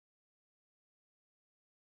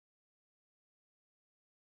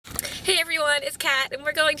Hey everyone, it's Kat and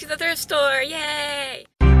we're going to the thrift store, yay!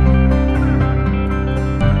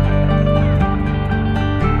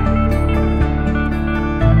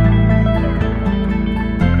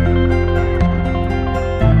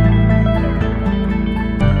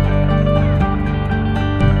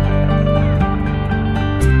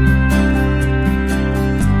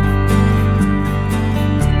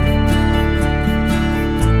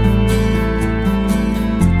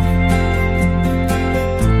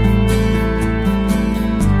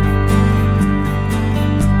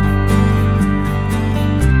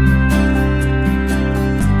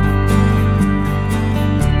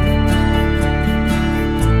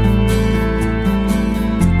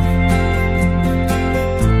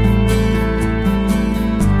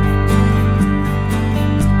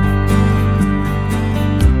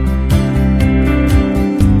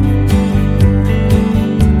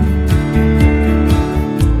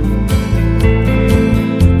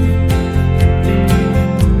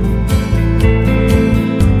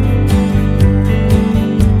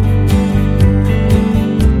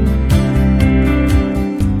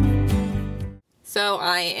 So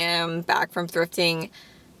I am back from thrifting.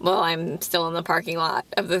 Well, I'm still in the parking lot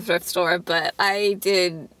of the thrift store, but I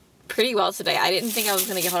did pretty well today. I didn't think I was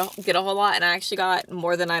going to get a whole lot, and I actually got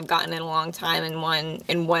more than I've gotten in a long time in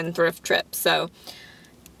one thrift trip. So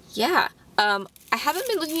yeah, I haven't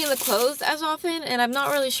been looking in the clothes as often, and I'm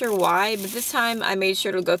not really sure why, but this time I made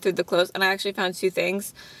sure to go through the clothes, and I actually found two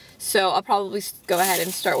things. So I'll probably go ahead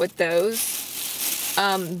and start with those.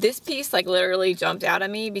 This piece like literally jumped out at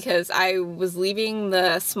me because I was leaving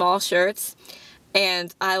the small shirts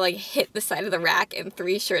and I like hit the side of the rack and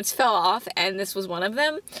 3 shirts fell off, and this was one of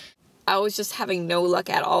them. I was just having no luck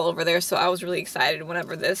at all over there, so I was really excited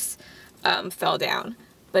whenever this fell down.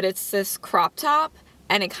 But it's this crop top,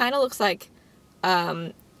 and it kind of looks like,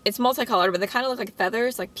 it's multicolored, but they kind of look like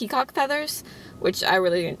feathers, like peacock feathers, which I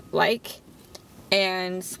really like.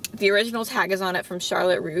 And the original tag is on it from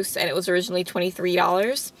Charlotte Russe, and it was originally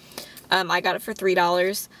 $23. I got it for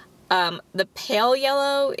 $3. The pale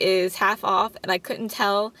yellow is half off, and I couldn't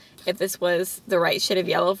tell if this was the right shade of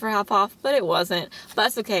yellow for half off, but it wasn't. But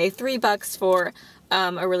that's okay. $3 for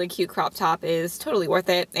a really cute crop top is totally worth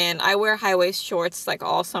it. And I wear high-waist shorts like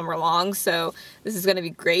all summer long, so this is going to be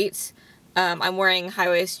great. I'm wearing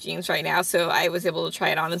high-waist jeans right now, so I was able to try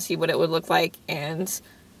it on and see what it would look like, and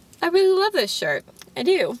I really love this shirt. I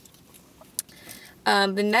do.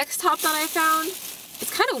 The next top that I found,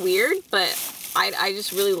 it's kind of weird, but I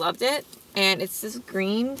just really loved it. And it's this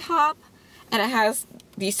green top, and it has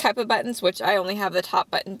these type of buttons, which I only have the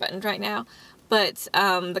top buttoned right now. But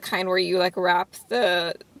the kind where you like wrap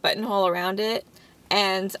the buttonhole around it.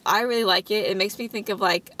 And I really like it. It makes me think of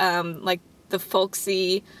like the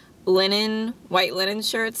folksy linen, white linen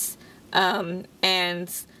shirts. And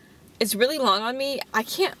it's really long on me. I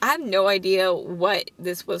have no idea what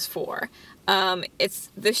this was for.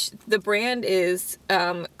 The brand is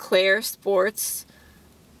Claire Sports,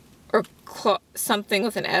 or something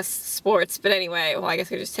with an S, Sports. But anyway, well, I guess I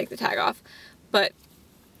could just take the tag off. But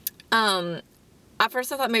at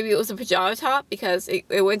first I thought maybe it was a pajama top because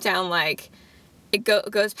it went down like, it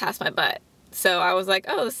goes past my butt. So I was like,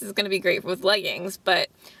 oh, this is going to be great with leggings. But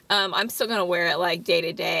I'm still going to wear it like day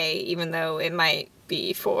to day, even though it might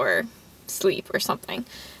be for sleep or something.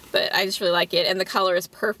 But I just really like it, and the color is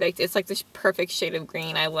perfect. It's like this perfect shade of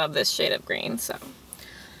green. I love this shade of green. So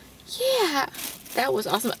yeah, that was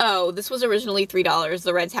awesome. Oh, this was originally $3.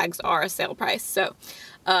 The red tags are a sale price, so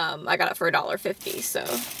I got it for $1.50. So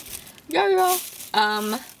yeah.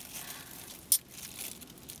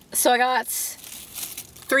 So I got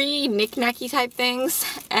 3 knick-knacky type things,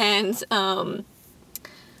 and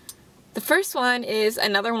the first one is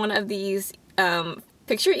another one of these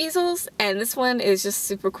picture easels, and this one is just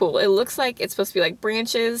super cool. It looks like it's supposed to be like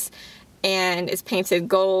branches, and it's painted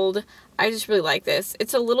gold. I just really like this.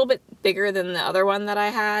 It's a little bit bigger than the other one that I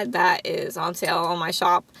had that is on sale on my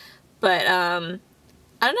shop, but I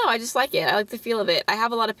don't know, I just like it. I like the feel of it. I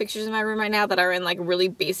have a lot of pictures in my room right now that are in like really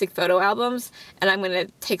basic photo albums, and I'm gonna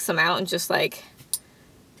take some out and just like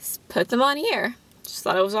put them on here. Just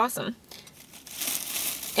thought it was awesome.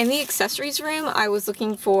 In the accessories room, I was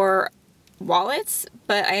looking for wallets,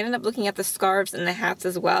 but I ended up looking at the scarves and the hats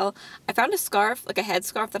as well. I found a scarf, like a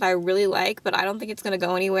headscarf, that I really like, but I don't think it's going to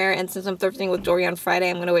go anywhere, and since I'm thrifting with Dory on Friday,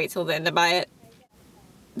 I'm going to wait till the end to buy it.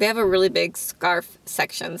 They have a really big scarf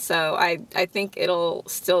section, so I think it'll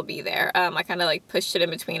still be there. I kind of like pushed it in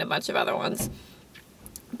between a bunch of other ones.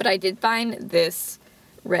 But I did find this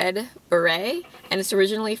red beret, and it's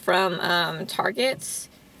originally from Target,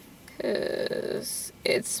 because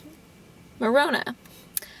it's Morona.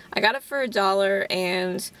 I got it for $1,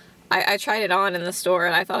 and I tried it on in the store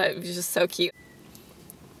and I thought it was just so cute.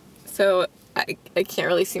 So I can't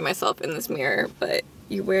really see myself in this mirror, but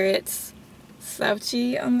you wear it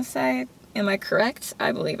slouchy on the side. Am I correct?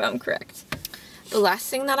 I believe I'm correct. The last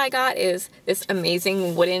thing that I got is this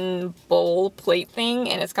amazing wooden bowl plate thing,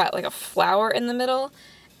 and it's got like a flower in the middle.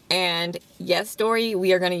 And yes, Dory,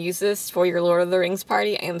 we are going to use this for your Lord of the Rings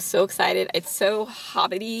party. I am so excited. It's so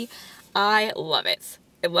hobbity. I love it.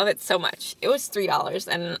 I love it so much. It was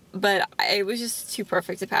 $3, but it was just too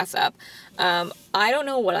perfect to pass up. I don't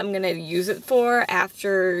know what I'm going to use it for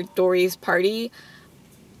after Dory's party.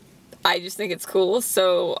 I just think it's cool,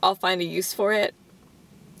 so I'll find a use for it.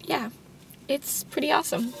 Yeah, it's pretty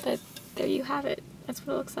awesome, but there you have it. That's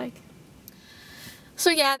what it looks like. So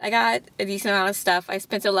yeah, I got a decent amount of stuff. I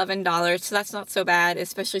spent $11, so that's not so bad,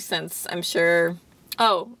 especially since I'm sure...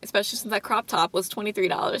 Oh, especially since that crop top was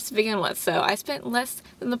 $23 to begin with, so I spent less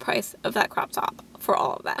than the price of that crop top for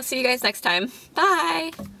all of that. I'll see you guys next time.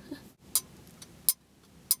 Bye!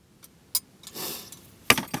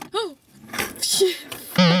 Oh, shit.